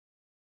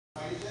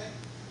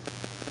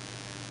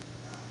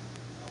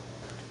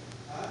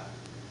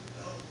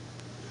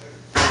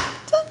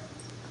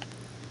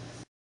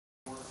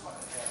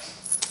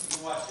You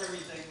can watch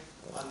everything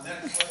on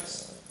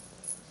Netflix,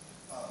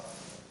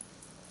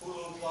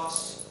 Hulu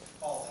Plus,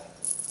 all that.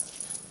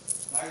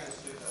 And I just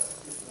did that.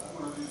 I'm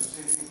going to do the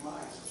same thing to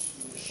mine, so she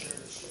can just share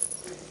the shit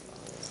with me.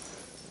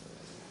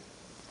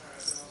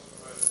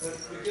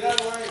 But get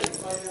online and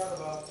find out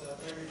about,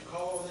 maybe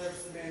call over there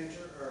to the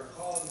manager, or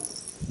call and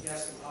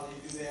ask them how they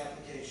do the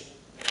application.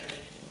 Okay?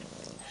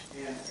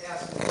 And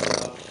ask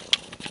them,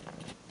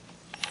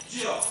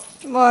 Jill.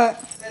 What?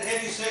 That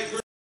heavy-set girl.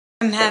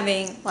 I'm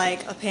having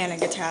like a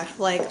panic attack.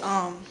 Like,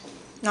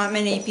 not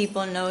many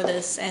people know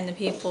this, and the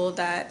people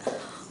that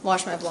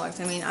watch my vlogs,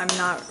 I mean, I'm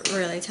not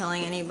really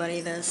telling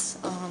anybody this,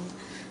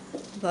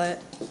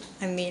 but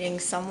I'm meeting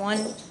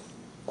someone,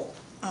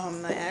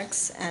 my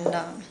ex, and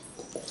I'm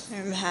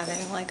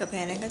having like a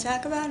panic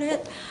attack about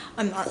it.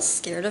 I'm not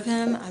scared of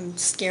him. I'm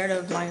scared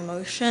of my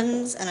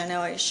emotions, and I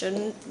know I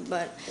shouldn't,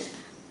 but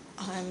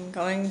I'm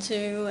going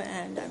to,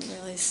 and I'm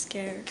really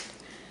scared.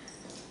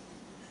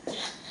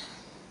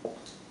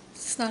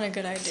 It's not a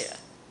good idea.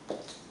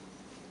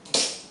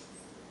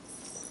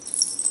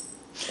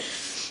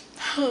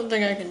 I don't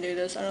think I can do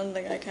this. I don't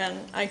think I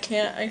can. I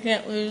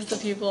can't lose the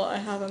people I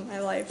have in my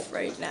life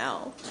right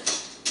now.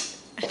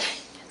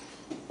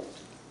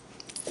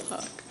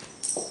 Fuck.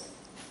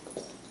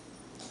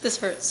 This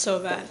hurts so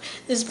bad.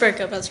 This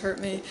breakup has hurt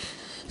me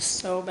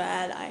so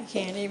bad. I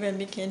can't even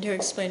begin to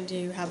explain to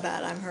you how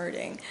bad I'm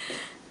hurting.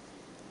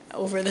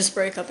 Over this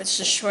breakup, it's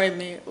destroyed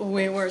me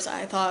way worse.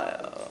 I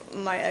thought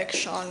my ex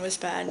Sean was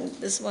bad, and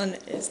this one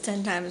is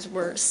 10 times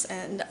worse,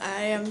 and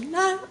I am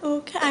not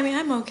okay. I mean,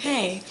 I'm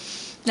okay.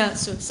 Not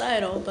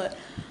suicidal, but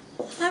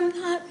I'm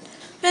not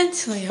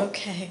mentally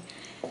okay.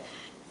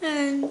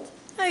 And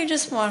I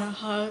just want to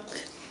hug.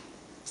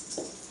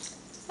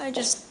 I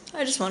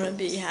just want to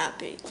be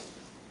happy.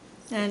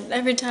 And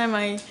every time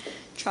I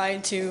try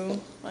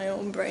to, my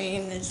own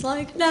brain is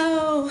like,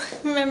 no,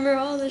 remember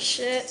all this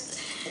shit.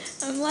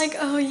 I'm like,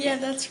 oh yeah,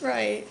 that's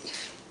right.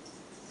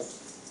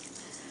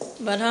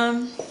 But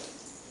I'll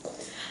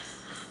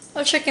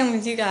check in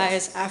with you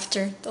guys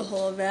after the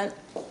whole event.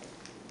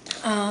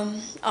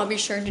 I'll be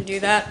sure to do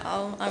that.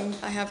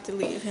 I have to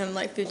leave him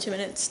like 15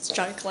 minutes to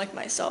try to collect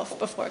myself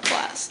before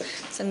class.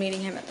 So I'm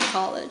meeting him at the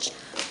college.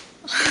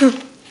 You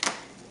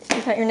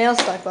got your nails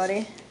stuck,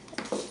 buddy.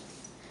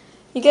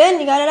 You good?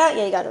 You got it out?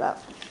 Yeah, you got it out.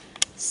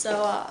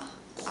 So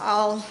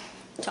I'll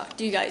talk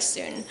to you guys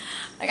soon.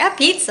 I got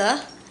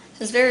pizza.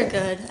 It's very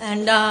good,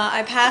 and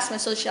I passed my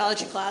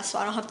sociology class, so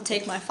I don't have to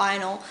take my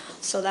final,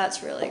 so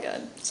that's really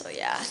good. So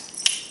yeah.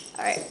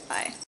 All right,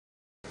 bye.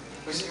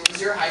 Was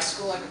your high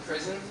school like a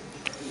prison?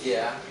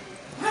 Yeah.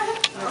 I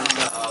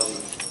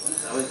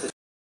went to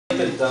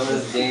the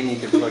dumbest game you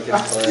could fucking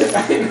play.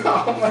 I know,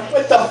 I'm like,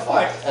 what the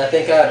fuck? I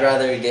think I'd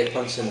rather get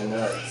punched in the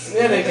nuts.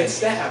 Yeah, they get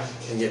stabbed.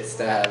 And get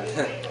stabbed.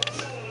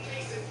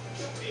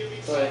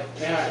 But,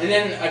 yeah, and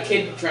then a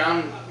kid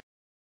drowned.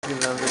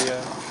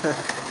 Video.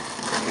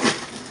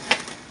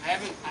 I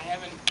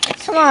haven't.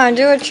 Come on,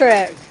 do a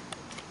trick.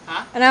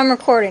 Huh? And I'm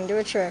recording. Do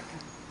a trick.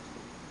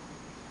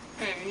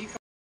 Hey, when you come.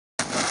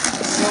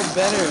 It's so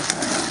better.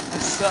 I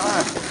saw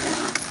it.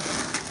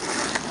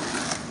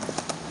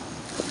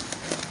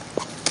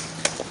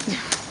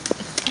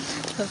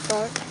 The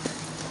fuck?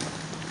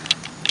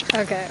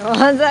 Okay, well,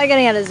 I'm not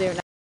getting out of zoom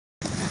now.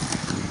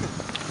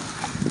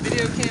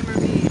 Video camera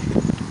me.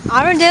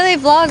 I'm a daily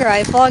vlogger.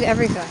 I vlog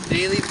everything.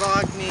 Daily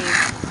vlog me.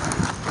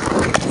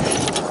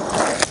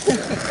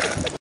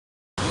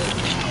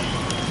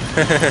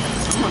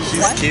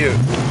 She's cute.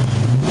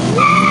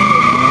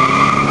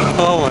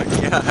 Oh my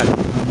god.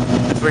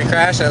 If we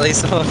crash, at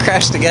least we'll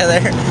crash together.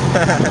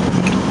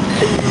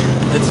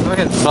 It's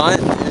fucking fun,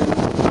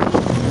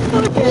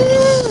 dude. Okay.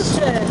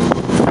 Shit.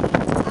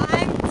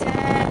 I'm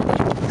dead.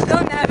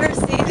 You'll never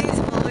see these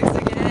vlogs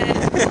again.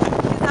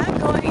 Because I'm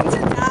going to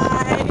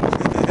die.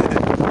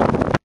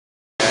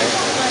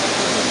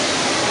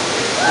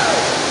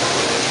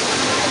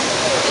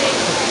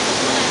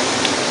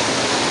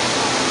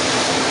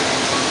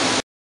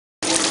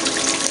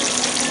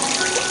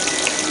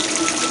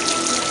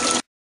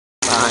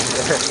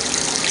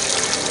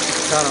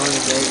 Not only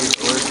baby,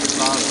 but where's the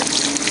father?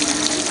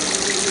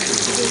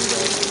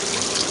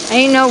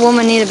 Ain't no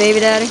woman need a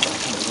baby daddy.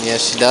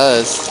 Yes, she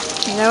does.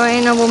 No,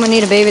 ain't no woman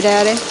need a baby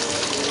daddy.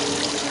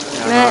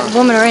 Man,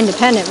 women are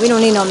independent. We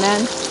don't need no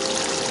men.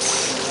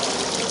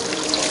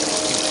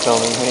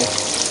 Filming here.